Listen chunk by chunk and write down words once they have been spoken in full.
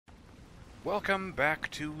Welcome back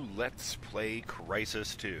to Let's Play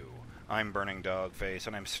Crysis 2. I'm BurningDogFace,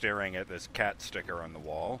 and I'm staring at this cat sticker on the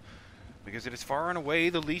wall, because it is far and away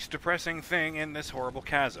the least depressing thing in this horrible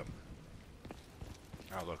chasm.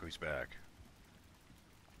 Oh, look who's back.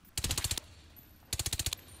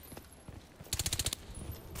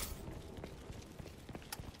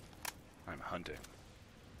 I'm hunting.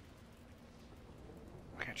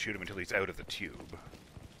 I can't shoot him until he's out of the tube.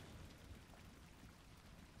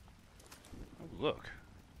 Oh, look.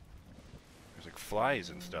 There's like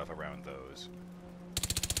flies and stuff around those.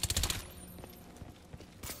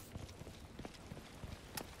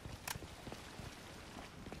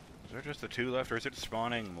 Is there just the two left, or is it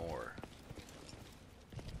spawning more?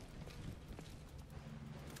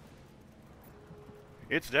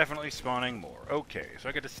 It's definitely spawning more. Okay, so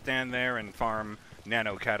I get to stand there and farm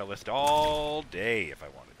nano-catalyst all day if I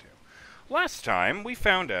wanted to. Last time, we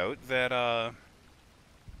found out that,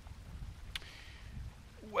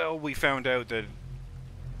 well, we found out that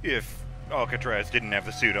if Alcatraz didn't have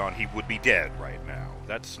the suit on, he would be dead right now.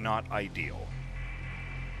 That's not ideal.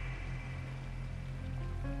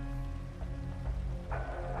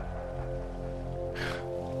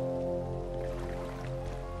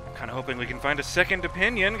 Kind of hoping we can find a second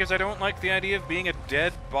opinion, because I don't like the idea of being a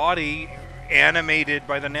dead body animated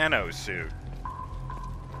by the nano suit.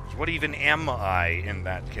 What even am I in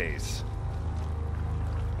that case?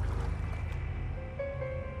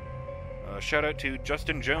 Shout out to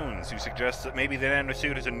Justin Jones, who suggests that maybe the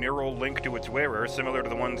nanosuit has a neural link to its wearer, similar to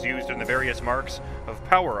the ones used in the various marks of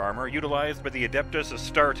power armor utilized by the Adeptus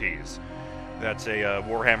Astartes. That's a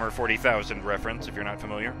Warhammer 40,000 reference, if you're not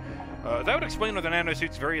familiar. That would explain why the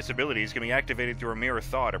nanosuit's various abilities can be activated through a mere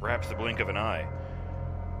thought, or perhaps the blink of an eye.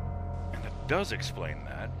 And it does explain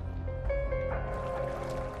that.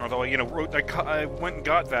 Although, you know, I went and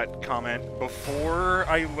got that comment before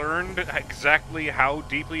I learned exactly how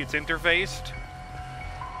deeply it's interfaced.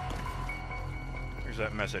 Here's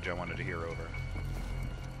that message I wanted to hear over.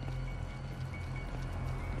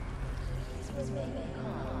 This was made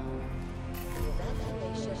calm. The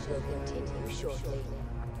evacuation will continue shortly.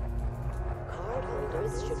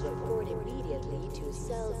 Cardholders should report immediately to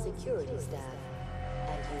cell security staff,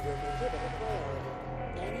 and you will be given priority.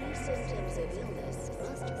 Any symptoms of illness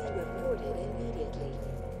must be reported immediately.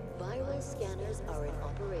 Viral scanners are in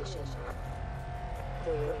operation.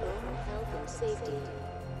 For your own health and safety,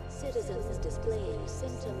 citizens displaying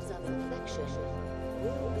symptoms of infection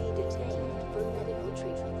will be detained for medical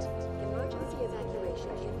treatment. Emergency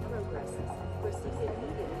evacuation in progress. Proceed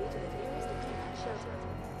immediately to the nearest attack shelter.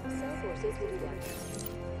 Cell forces will be active.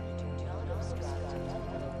 Do not obstruct.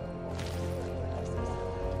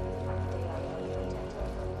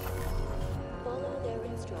 Follow their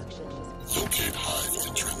instructions. Locate hive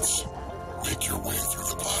entrance. Make your way through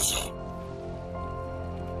the plaza.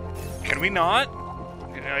 Can we not?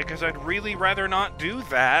 Because I'd really rather not do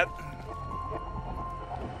that.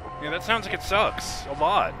 Yeah, that sounds like it sucks. A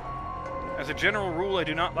lot. As a general rule, I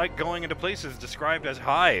do not like going into places described as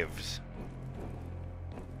hives.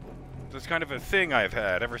 That's kind of a thing I've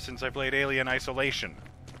had ever since I played Alien Isolation.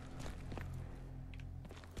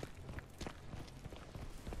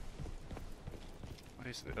 What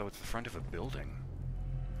is it? Oh, it's the front of a building.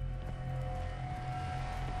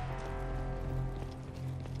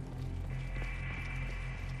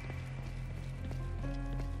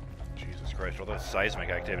 Jesus Christ, all that seismic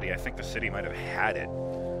activity, I think the city might have had it.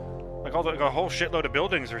 Like, a whole shitload of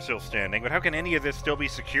buildings are still standing, but how can any of this still be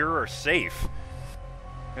secure or safe?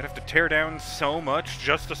 I'd have to tear down so much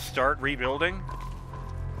just to start rebuilding?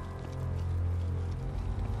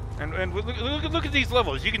 And look at these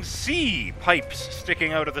levels. You can see pipes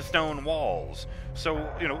sticking out of the stone walls. So,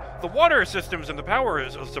 you know, the water systems and the power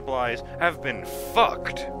supplies have been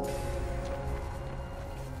fucked.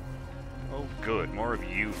 Oh, good. More of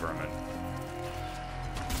you, vermin.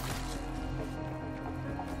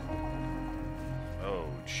 Oh,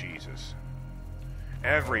 Jesus.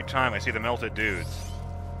 Every time I see the melted dudes.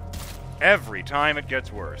 Every time it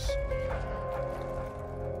gets worse.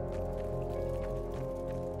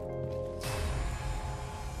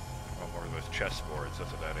 Oh, more of those chessboards,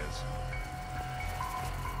 that's what that is.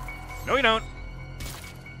 No, you don't!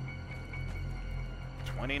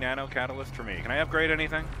 20 nano-catalyst for me. Can I upgrade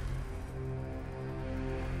anything?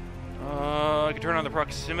 I can turn on the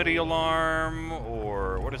proximity alarm,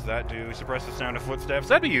 or what does that do? Suppress the sound of footsteps.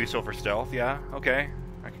 That'd be useful for stealth, yeah. Okay,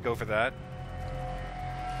 I could go for that.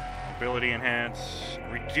 Ability enhance.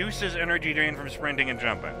 Reduces energy drain from sprinting and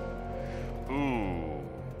jumping. Ooh.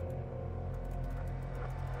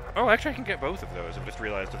 Oh, actually I can get both of those. I've just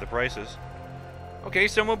realized of the prices. Okay,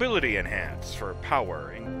 so mobility enhance for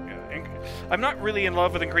power. I'm not really in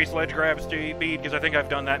love with increased ledge grab speed, because I think I've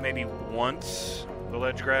done that maybe once, the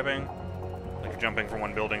ledge grabbing. Like jumping from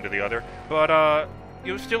one building to the other. But,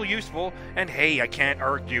 it was still useful, and hey, I can't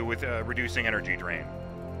argue with reducing energy drain.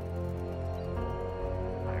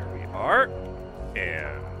 There we are.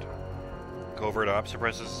 And covert op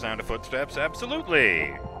suppresses the sound of footsteps.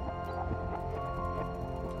 Absolutely!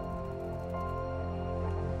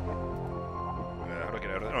 How do I get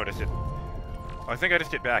out of that? Oh, I just hit... Oh, I think I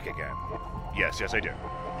just hit back again. Yes, I do.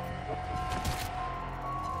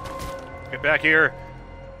 Get back here!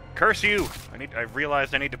 Curse you! I've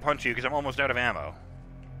realized I need to punch you because I'm almost out of ammo.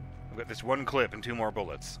 I've got this one clip and 2 more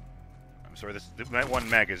bullets. I'm sorry, that one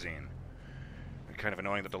magazine. It's kind of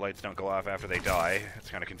annoying that the lights don't go off after they die. It's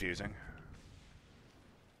kind of confusing.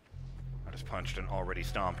 I just punched an already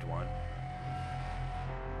stomped one.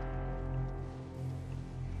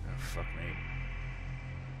 Oh, fuck me.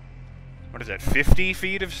 What is that, 50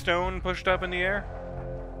 feet of stone pushed up in the air?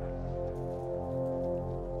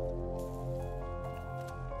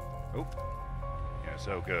 Oh. Yeah,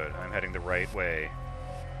 so good. I'm heading the right way.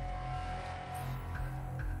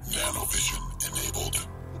 Nanovision enabled.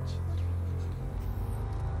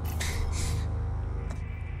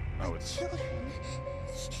 Oh, it's... Children.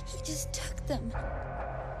 He just took them.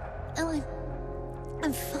 Ellen,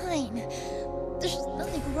 I'm fine. There's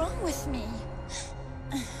nothing wrong with me.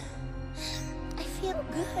 I feel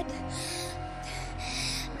good.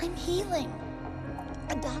 I'm healing.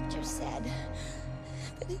 A doctor said.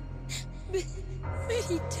 But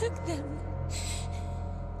he took them.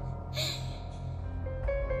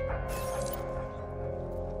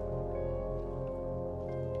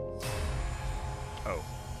 Oh.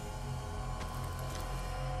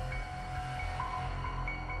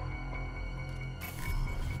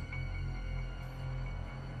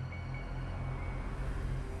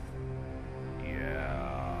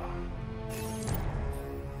 Yeah.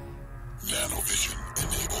 Nanovision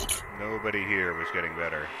enabled. Nobody here was getting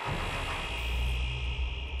better.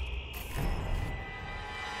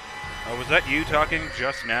 Oh, was that you talking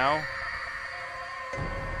just now?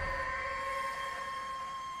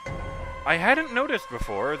 I hadn't noticed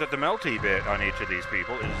before that the melty bit on each of these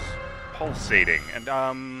people is pulsating,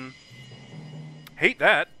 and, hate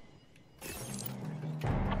that.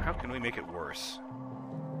 How can we make it worse?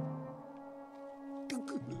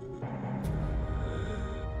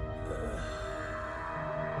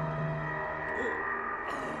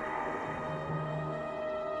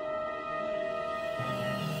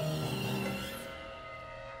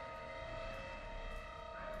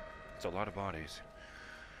 It's a lot of bodies.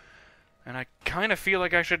 And I kind of feel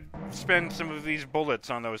like I should spend some of these bullets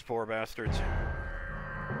on those poor bastards.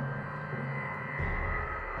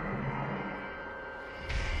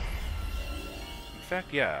 In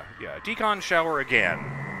fact, yeah. Decon shower again.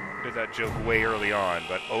 Did that joke way early on,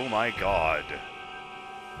 but oh my god.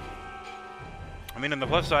 I mean, on the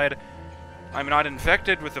plus side, I'm not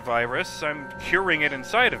infected with the virus. I'm curing it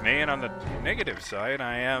inside of me, and on the negative side,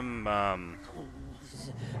 I am,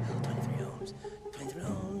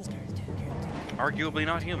 arguably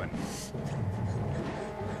not human.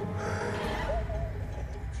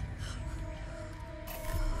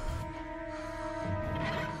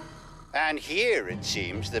 And here it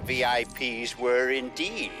seems the VIPs were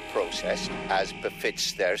indeed processed as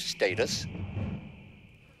befits their status.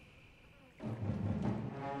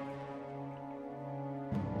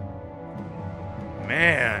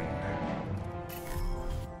 Man.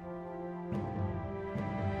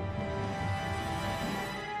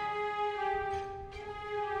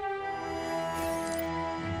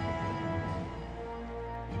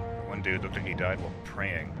 One dude looked like he died while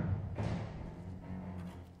praying.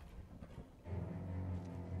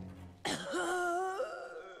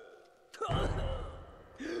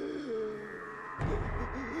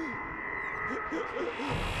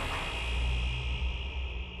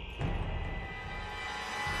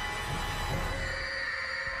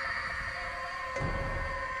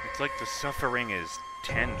 It's like the suffering is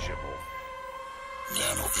tangible.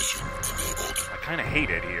 Nanovision enabled. I kind of hate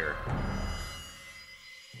it here.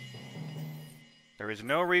 There is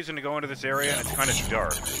no reason to go into this area, and it's kind of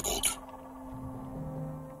dark.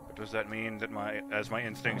 But does that mean that as my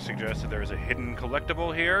instinct suggests, that there is a hidden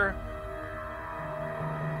collectible here?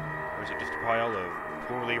 Or is it just a pile of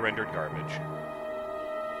poorly rendered garbage?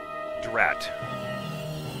 Drat.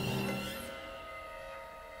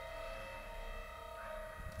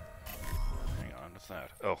 Hang on, what's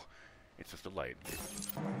that? Oh, it's just a light.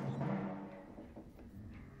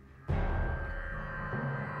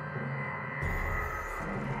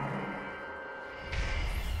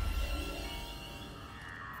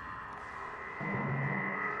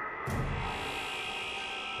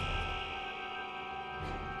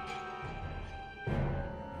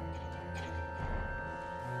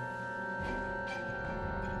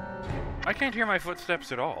 can't hear my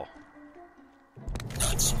footsteps at all.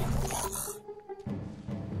 That's water.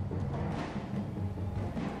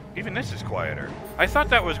 Even this is quieter. I thought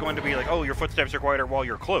that was going to be like, oh, your footsteps are quieter while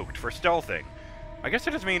you're cloaked for stealthing. I guess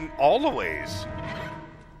it doesn't mean always.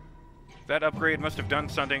 That upgrade must have done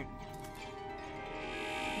something.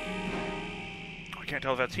 I can't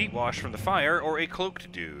tell if that's heat wash from the fire or a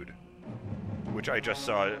cloaked dude. Which I just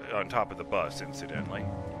saw on top of the bus, incidentally.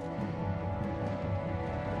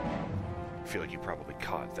 I feel like you probably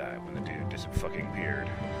caught that when the dude dis-fucking-peared.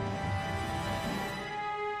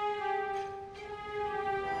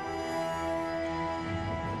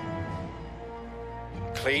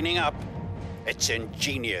 Cleaning up. It's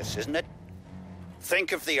ingenious, isn't it?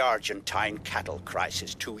 Think of the Argentine cattle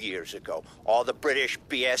crisis 2 years ago, or the British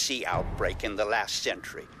BSE outbreak in the last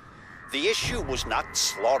century. The issue was not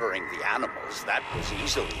slaughtering the animals. That was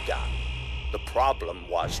easily done. The problem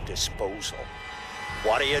was disposal.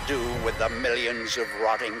 What do you do with the millions of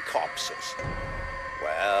rotting corpses?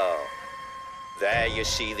 Well, there you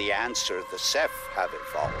see the answer the Ceph have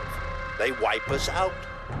evolved. They wipe us out.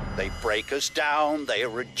 They break us down. They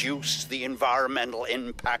reduce the environmental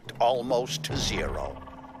impact almost to zero.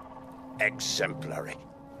 Exemplary.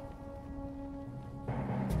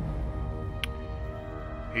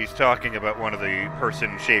 He's talking about one of the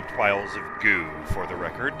person-shaped piles of goo, for the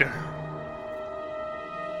record.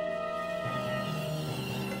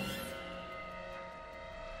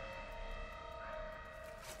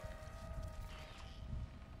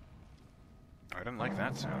 I didn't like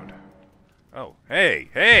that sound. Oh, hey,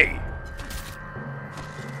 hey!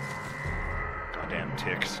 Goddamn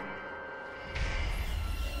ticks.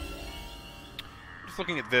 Just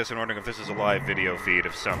looking at this and wondering if this is a live video feed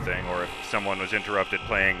of something, or if someone was interrupted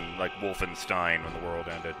playing, like, Wolfenstein when the world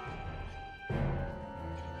ended.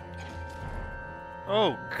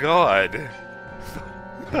 Oh, God.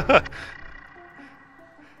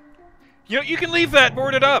 You know, you can leave that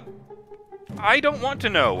boarded up! I don't want to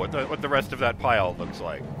know what the rest of that pile looks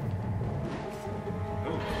like.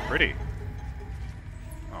 Ooh, pretty.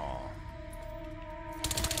 Aw.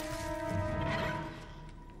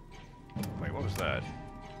 Wait, what was that?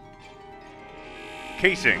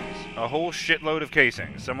 Casings. A whole shitload of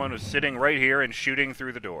casings. Someone was sitting right here and shooting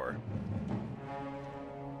through the door.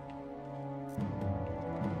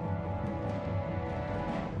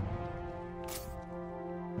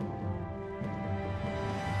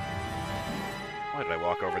 Why did I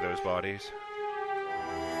walk over those bodies?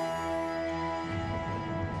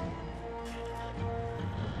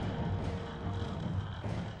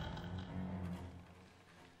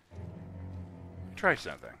 Try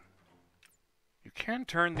something. You can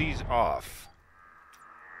turn these off.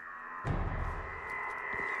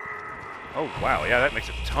 Oh, wow. Yeah, that makes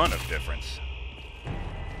a ton of difference.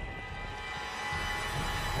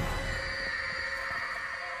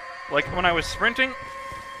 Like, when I was sprinting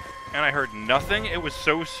and I heard nothing, it was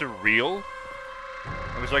so surreal.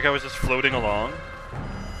 It was like I was just floating along.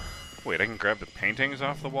 Wait, I can grab the paintings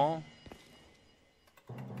off the wall?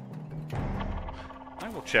 I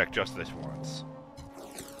will check just this once.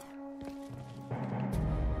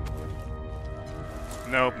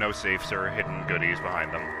 Nope, no safes or hidden goodies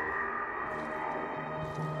behind them.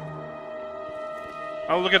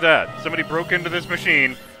 Oh, look at that! Somebody broke into this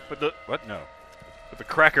machine, but the... What? No. But the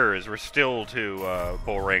crackers were still too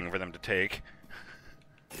boring for them to take.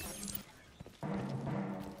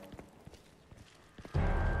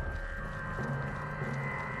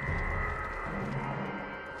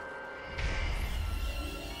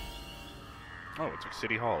 Oh, it's like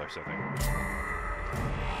City Hall or something.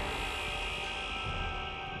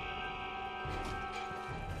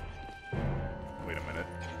 Wait a minute.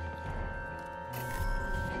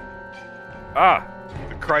 Ah!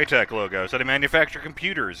 The Crytek logo. So they manufacture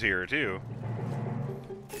computers here, too.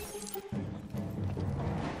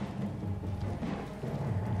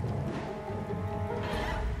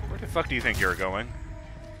 Where the fuck do you think you're going?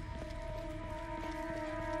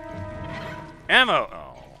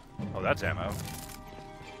 Ammo! Oh, that's ammo.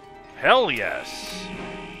 Hell yes!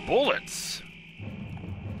 Bullets!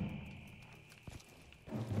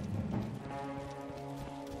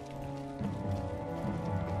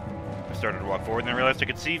 I started to walk forward and I realized I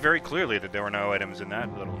could see very clearly that there were no items in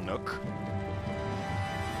that little nook.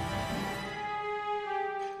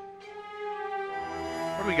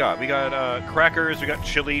 What do we got? We got crackers, we got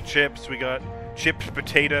chili chips, we got chipped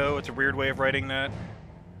potato. It's a weird way of writing that.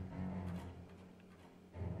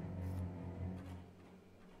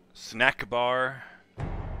 Snack bar.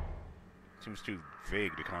 Seems too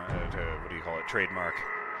vague to what do you call it? Trademark.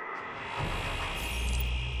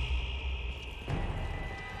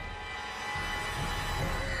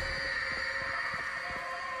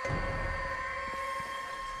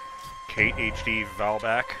 Kate HD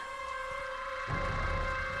Valback.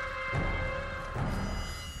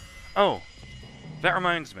 Oh, that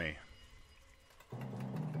reminds me.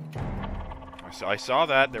 I saw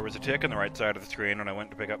that. There was a tick on the right side of the screen when I went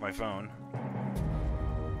to pick up my phone.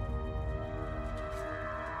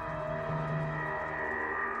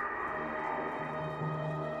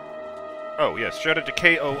 Oh, yes. Shout out to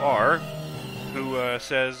KOR, who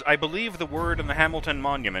says, I believe the word in the Hamilton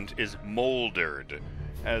Monument is mouldered,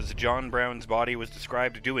 as John Brown's body was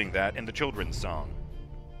described doing that in the children's song.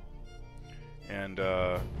 And,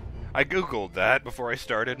 I googled that before I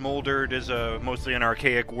started. Mouldered is mostly an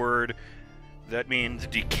archaic word that means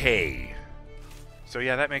decay. So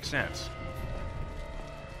yeah, that makes sense.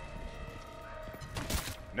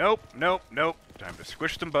 Nope, nope, nope. Time to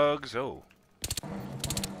squish some bugs. Oh.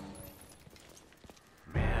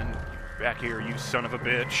 Man, back here, you son of a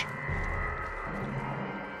bitch.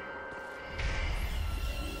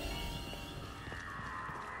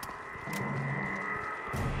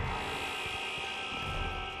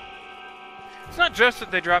 It's not just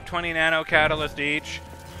that they drop 20 nano catalyst each.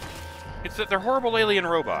 It's that they're horrible alien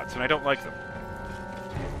robots, and I don't like them.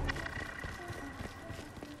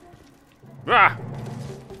 Ah!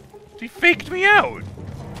 He faked me out!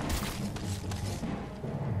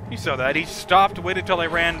 He saw that. He stopped, waited till I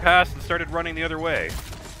ran past, and started running the other way.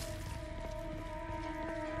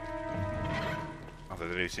 Although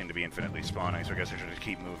they do seem to be infinitely spawning, so I guess I should just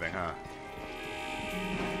keep moving, huh?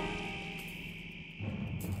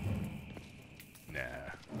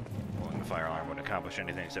 Pulling the fire alarm wouldn't accomplish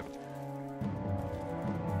anything except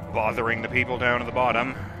bothering the people down at the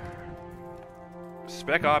bottom.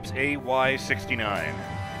 Spec Ops AY69.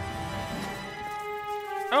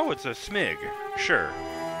 Oh, it's a SMIG. Sure.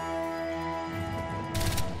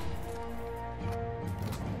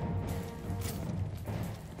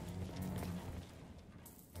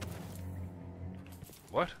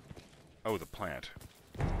 What? Oh, the plant.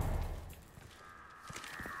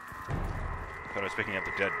 Thought I was picking up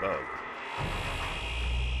the dead bug.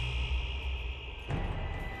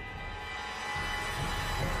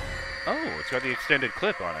 Oh, it's got the extended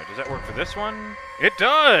clip on it. Does that work for this one? It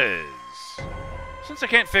does! Since I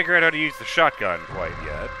can't figure out how to use the shotgun quite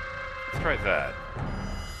yet, let's try that.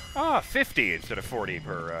 Ah, 50 instead of 40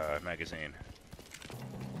 per magazine.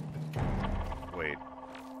 Wait.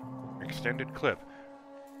 Extended clip.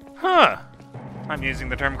 Huh! I'm using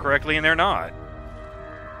the term correctly and they're not.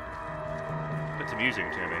 That's amusing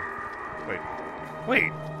to me.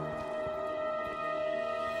 Wait.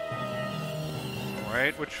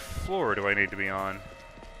 Alright, which floor do I need to be on?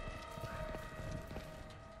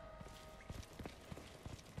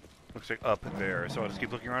 Looks like up there, so I'll just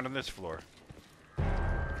keep looking around on this floor.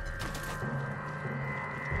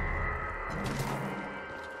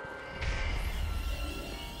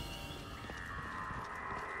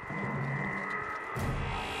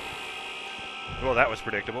 Well, that was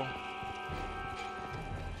predictable.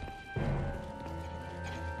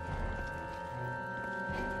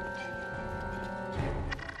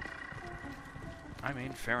 I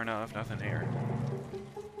mean, fair enough, nothing here.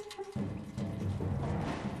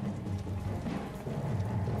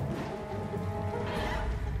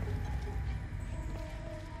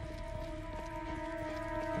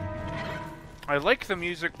 I like the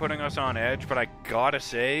music putting us on edge, but I gotta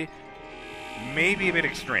say, maybe a bit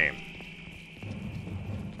extreme.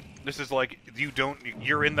 This is like,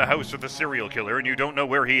 you're in the house with a serial killer and you don't know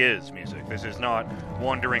where he is music. This is not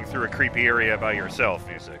wandering through a creepy area by yourself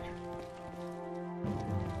music.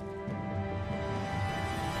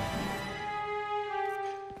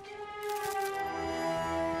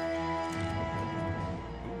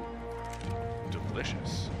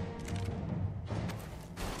 Delicious.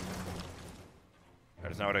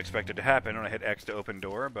 That is not what I expected to happen when I hit X to open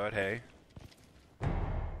door, but hey.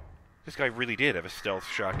 This guy really did have a stealth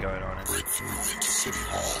shotgun on him. Breakthrough into City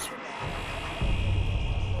Hall.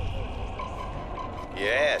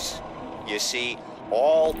 Yes. You see,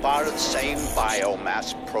 all part of the same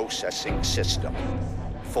biomass processing system.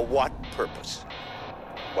 For what purpose?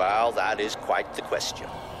 Well, that is quite the question.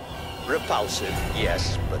 Repulsive,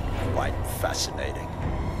 yes, but quite fascinating.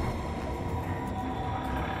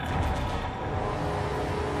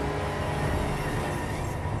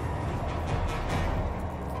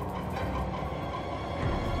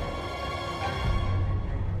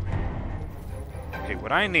 Okay,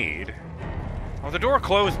 what I need... Oh, the door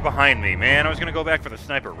closed behind me, man. I was gonna go back for the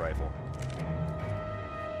sniper rifle.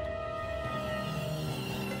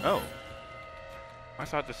 Oh. I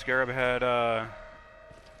thought the Scarab had, a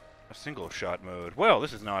single shot mode. Well,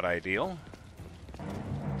 this is not ideal.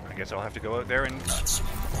 I guess I'll have to go out there and... hit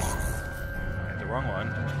the wrong one.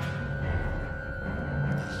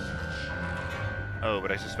 Oh,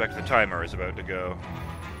 but I suspect the timer is about to go.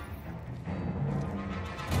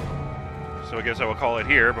 So I guess I will call it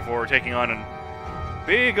here before taking on a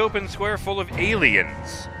big open square full of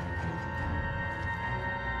aliens.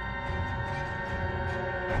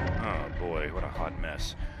 Oh boy, what a hot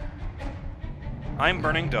mess. I'm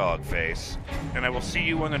BurningDogFace, and I will see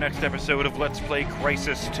you on the next episode of Let's Play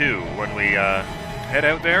Crysis 2 when we head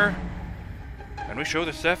out there and we show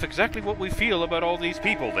the Ceph exactly what we feel about all these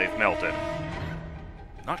people they've melted.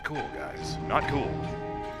 Not cool, guys. Not cool.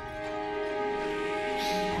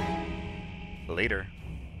 Later.